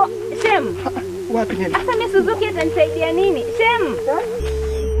 Shem. Wapi nenda? Sasa mimi Suzuki atanisaidia nini? Shem.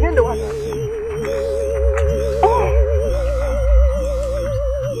 Nenda wapi?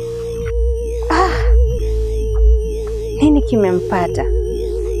 Nini kimempata?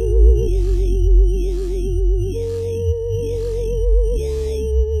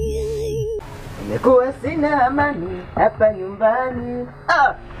 Nimekuwa sina amani hapa nyumbani.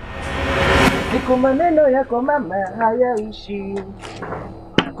 Siku maneno yako mama hayaishi.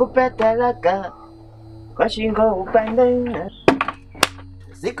 Kupata laka kwa shingo upande.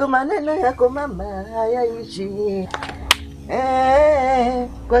 Siku maneno yako mama hayaishi.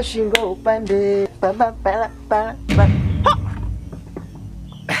 Kwa shingo upande. Pa.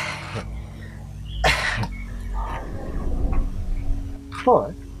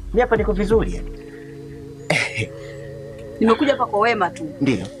 Poa, mimi hapa niko vizuri. Nimekuja hapa kwa wema tu.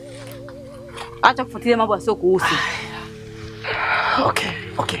 Ndio. Acha kufuatilia mambo yasio kuhusu. Okay.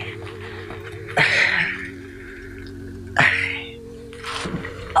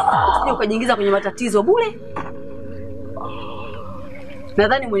 Usije ukajiingiza kwenye matatizo bure.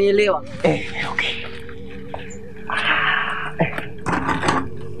 Nadhani mnielewa. Okay.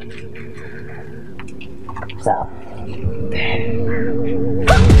 Sawa.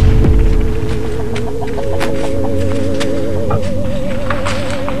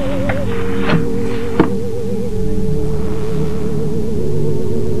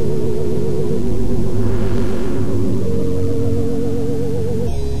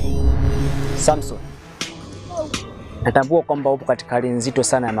 Samson, natambua kwamba upo katika hali nzito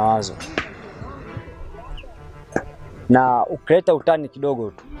sana ya mawazo, na ukileta utani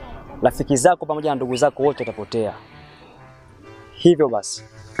kidogo tu, rafiki zako pamoja na ndugu zako wote watapotea. Hivyo basi,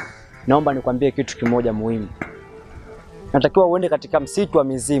 naomba nikwambie kitu kimoja muhimu. Natakiwa uende katika msitu wa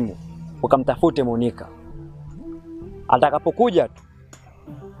mizimu ukamtafute Monika. Atakapokuja tu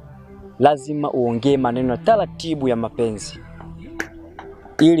lazima uongee maneno taratibu ya mapenzi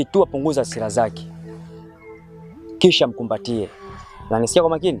ili tu apunguze hasira zake. Kisha mkumbatie. Na nisikia kwa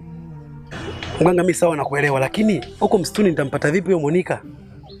makini. Mganga, mimi sawa nakuelewa, lakini huko msituni nitampata vipi huyo Monika?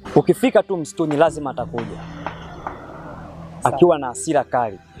 Ukifika tu msituni lazima atakuja. Akiwa na hasira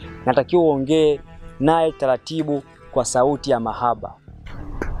kali. Natakiwa uongee naye taratibu kwa sauti ya mahaba.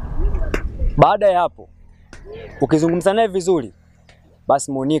 Baada ya hapo, ukizungumza naye vizuri,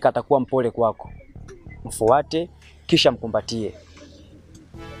 basi Monika atakuwa mpole kwako. Mfuate kisha mkumbatie.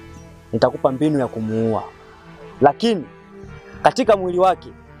 Nitakupa mbinu ya kumuua. Lakini katika mwili wake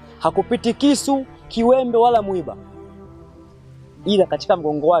hakupiti kisu, kiwembe wala mwiba. Ila katika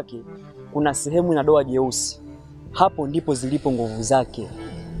mgongo wake kuna sehemu ina doa jeusi. Hapo ndipo zilipo nguvu zake.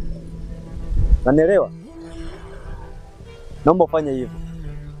 Unanielewa? Naomba ufanye hivyo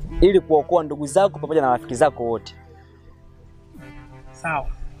ili kuokoa ndugu zako pamoja na rafiki zako wote. Sawa.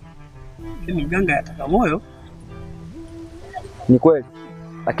 Lakini mganga yataka moyo. Ni kweli.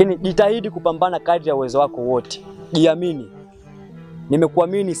 Lakini jitahidi kupambana kadri ya uwezo wako wote. Jiamini.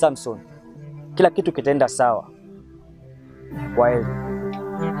 Nimekuamini Samson. Kila kitu kitaenda sawa. Kwaheri.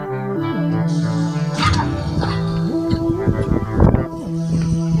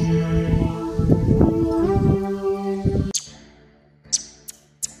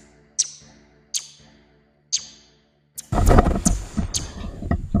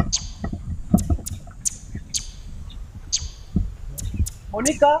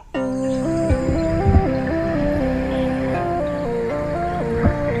 Monika.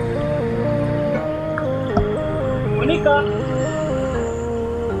 Monika.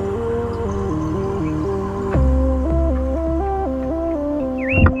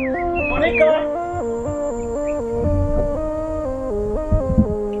 Monika.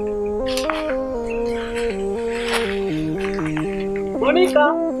 Monika.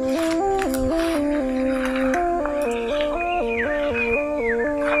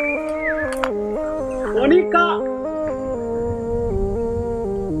 Monika.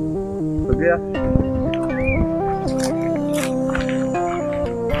 Sogea.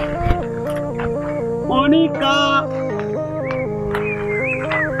 Monika.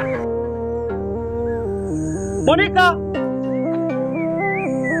 Monika.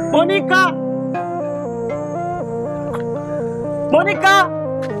 Monika. Monika.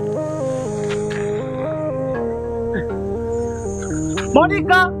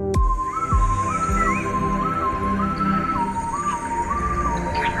 Monika.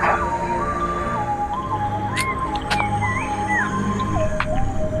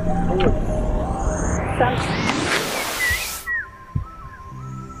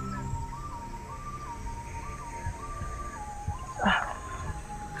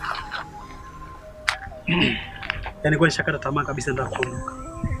 Yaani kwa nishakata tamaa kabisa nataka kuondoka.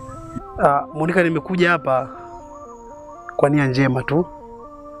 Monika, nimekuja hapa kwa nia njema tu.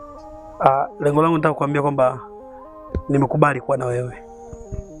 Lengo langu nataka kukuambia kwamba nimekubali kuwa na wewe.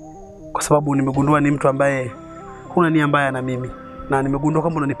 Kwa sababu nimegundua ni mtu ambaye huna nia mbaya na mimi, na nimegundua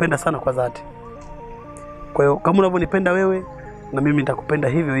kwamba unanipenda sana kwa dhati. Kwa hiyo kama unavyonipenda wewe, na mimi nitakupenda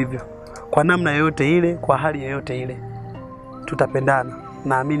hivyo hivyo. Kwa namna yoyote ile, kwa hali yoyote ile, tutapendana.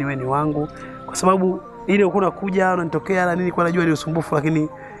 Naamini wewe ni wangu, kwa sababu ile ukuna kuja unanitokea na nini kwa najua ni usumbufu, lakini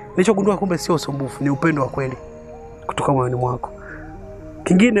nilichogundua kumbe sio usumbufu, ni upendo wa kweli kutoka moyoni mwako.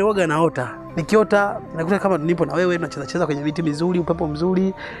 Kingine waga naota, nikiota nakuta kama nipo na wewe tunacheza cheza kwenye miti mizuri, upepo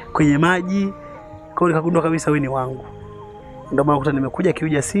mzuri, kwenye maji. Kwa hiyo nikagundua kabisa wewe ni wangu. Ndio maana nakuta nimekuja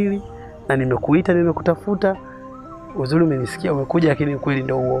kiujasiri na nimekuita, nimekutafuta. Uzuri umenisikia umekuja, lakini kweli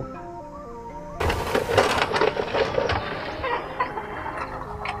ndio huo.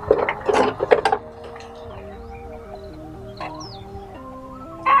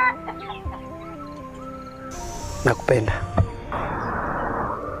 Nakupenda.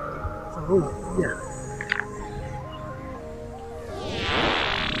 Yeah.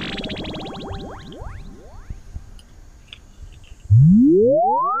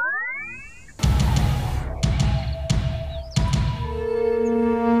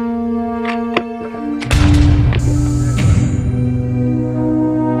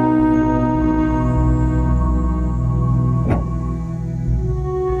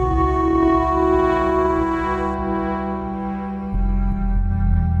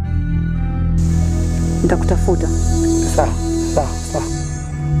 Nitakutafuta. Sawa, sawa, sawa.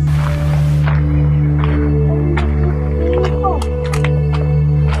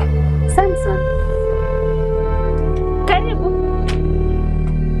 Samson. Karibu.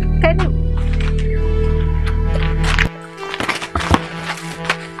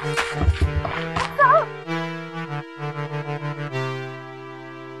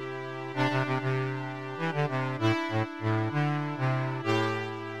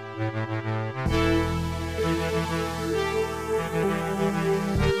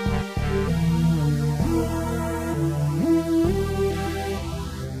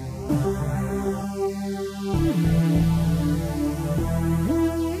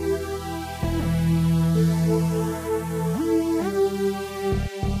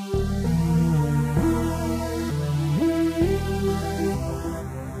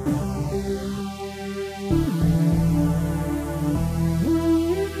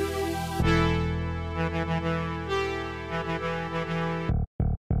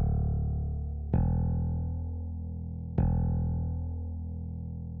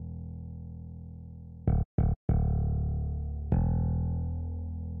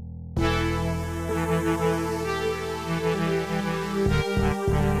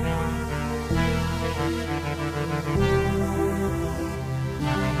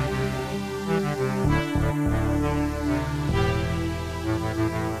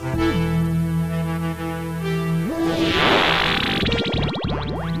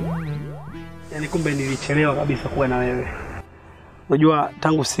 kumbe nilichelewa kabisa kuwa na wewe. Unajua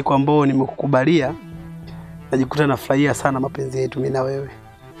tangu siku ambao nimekukubalia najikuta nafurahia sana mapenzi yetu mimi na wewe.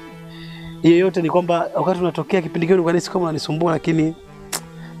 Hiyo yote ni kwamba wakati unatokea kipindi kile ulikuwa kama unanisumbua, lakini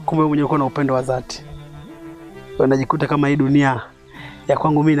kumbe mwenyewe uko na upendo wa dhati. Kwa najikuta kama hii dunia ya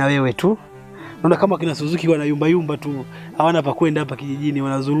kwangu mimi na wewe tu. Naona kama kina Suzuki wanayumba yumba tu, hawana pa kwenda hapa kijijini,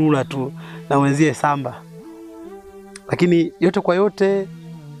 wanazurura tu na wenzie samba. Lakini yote kwa yote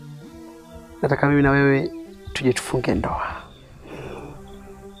nataka mimi na wewe tuje tufunge ndoa.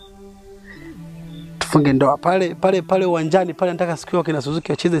 Tufunge ndoa pale uwanjani pale, nataka siku hiyo kina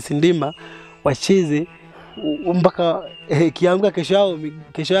Suzuki wacheze sindima, wacheze mpaka kiamka kesho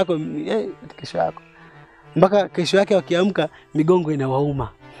yako mpaka kesho yake wakiamka migongo inawauma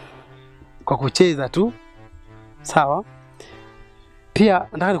kwa kucheza tu. Sawa? Pia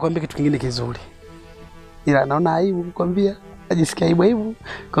nataka nikwambie kitu kingine kizuri. Ila naona aibu kukwambia, najisikia aibu.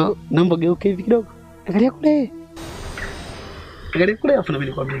 Kwa naomba geuke hivi kidogo. Angalia kule. Angalia kule afu na mimi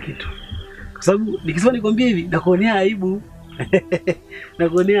nikwambie kitu. Kwa sababu nikisema nikwambie hivi nakuonea aibu.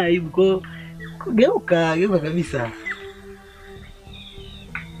 Nakuonea aibu. Kwa geuka kabisa.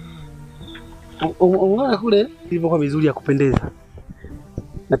 Unaona kule ilivyokuwa vizuri ya kupendeza.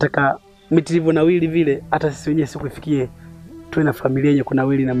 Nataka miti ilivyo nawili vile hata sisi wenyewe siku ifikie tuwe na familia yenye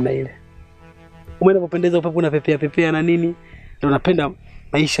kunawili namna ile. Umeenda kupendeza, upepo unapepea na nini? Ndio napenda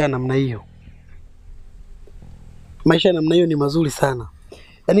maisha namna hiyo. Maisha namna hiyo ni mazuri sana.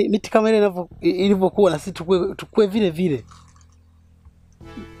 Yaani miti kama ile ilivyokuwa na sisi tukue vile vile.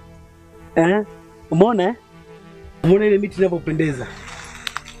 Umeona Umeona ile miti inavyopendeza.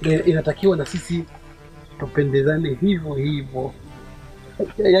 Inatakiwa na sisi tupendezane hivyo.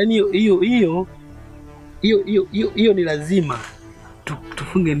 Yaani hiyo ni lazima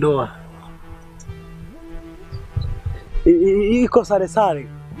tufunge ndoa. Iko sare.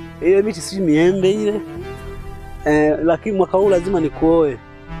 Ile miti si miembe ile. Lakini mwaka huu lazima nikuoe.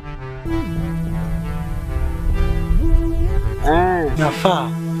 Nafaa.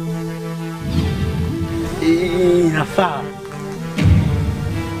 Nafaa.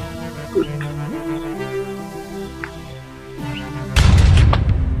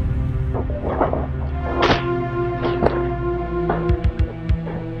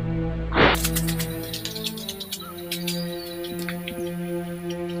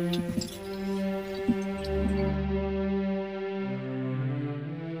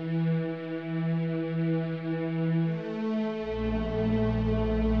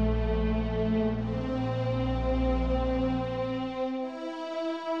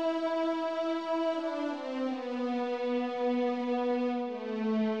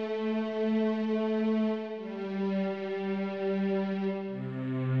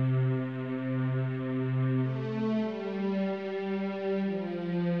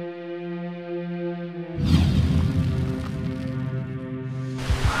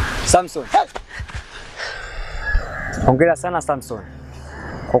 Samson. Hongera sana Samson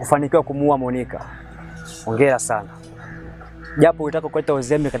kwa kufanikiwa kumuua Monika. Hongera sana. Japo unataka kuleta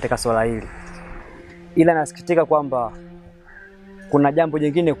uzembe katika swala hili. Ila nasikitika kwamba kuna jambo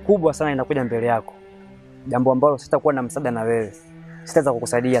jingine kubwa sana linakuja mbele yako. Jambo ambalo sitakuwa na msaada na wewe. Sitaweza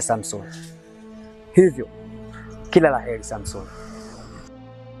kukusaidia Samson. Hivyo kila la heri Samson.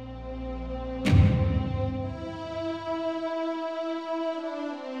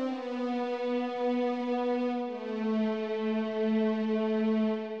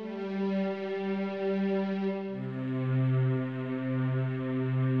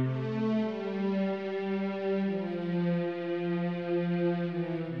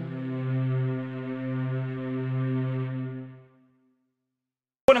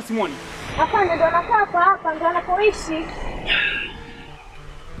 Mbona Simoni? Hapana, ndo anakaa hapa, ndo anapoishi.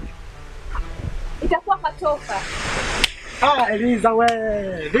 Itakuwa katoka. Eliza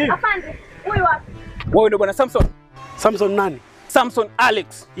wewe. Hapana, huyu wapi? Wewe ndo bwana Samson? Samson nani? Samson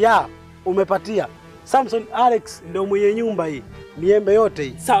Alex. Ya, umepatia. Samson Alex ndio mwenye nyumba hii. Miembe yote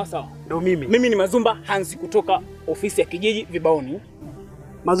hii. Sawa. Ndio mimi. Mimi ni Mazumba Hance kutoka ofisi ya kijiji Vibaoni.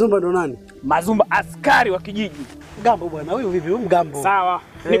 Mazumba ndo nani? Mazumba askari wa kijiji. Mgambo bwana, huyu vipi? Mgambo. Sawa.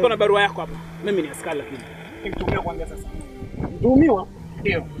 Niko na barua yako hapa. Mimi ni askari lakini. Nimetumia kuanzia sasa. Mtumiwa?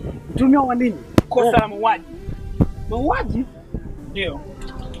 Ndio. Mtumiwa wa nini? Kosa la mauaji. Mauaji? Ndio.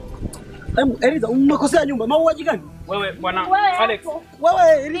 Eliza, umekosea nyumba. Mauaji gani? Wewe bwana Alex.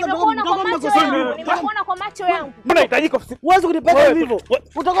 Wewe Eliza, nimekuona kwa macho yangu. Nimekuona kwa macho yangu. Mbona unahitajika ofisi? Uweze kunipeka hivyo.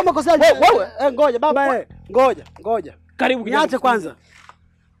 Utakuwa umekosea. Wewe ngoja baba ngoja. Karibu kidogo. Niache kwanza.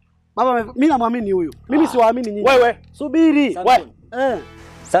 Baba mimi namwamini huyu. Mimi siwaamini nyinyi. Wewe subiri. Samson.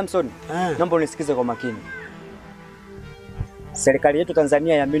 Samson. Naomba unisikize kwa makini. serikali yetu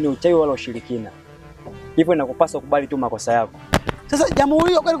Tanzania haiamini uchawi wala ushirikina. Hivyo inakupasa kubali tu makosa yako. Sasa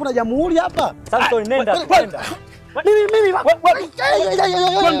jamhuri, kwani kuna jamhuri hapa? Samson, nenda. Mimi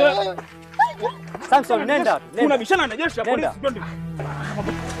Samson, nenda. Unabishana na jeshi la polisi, twende.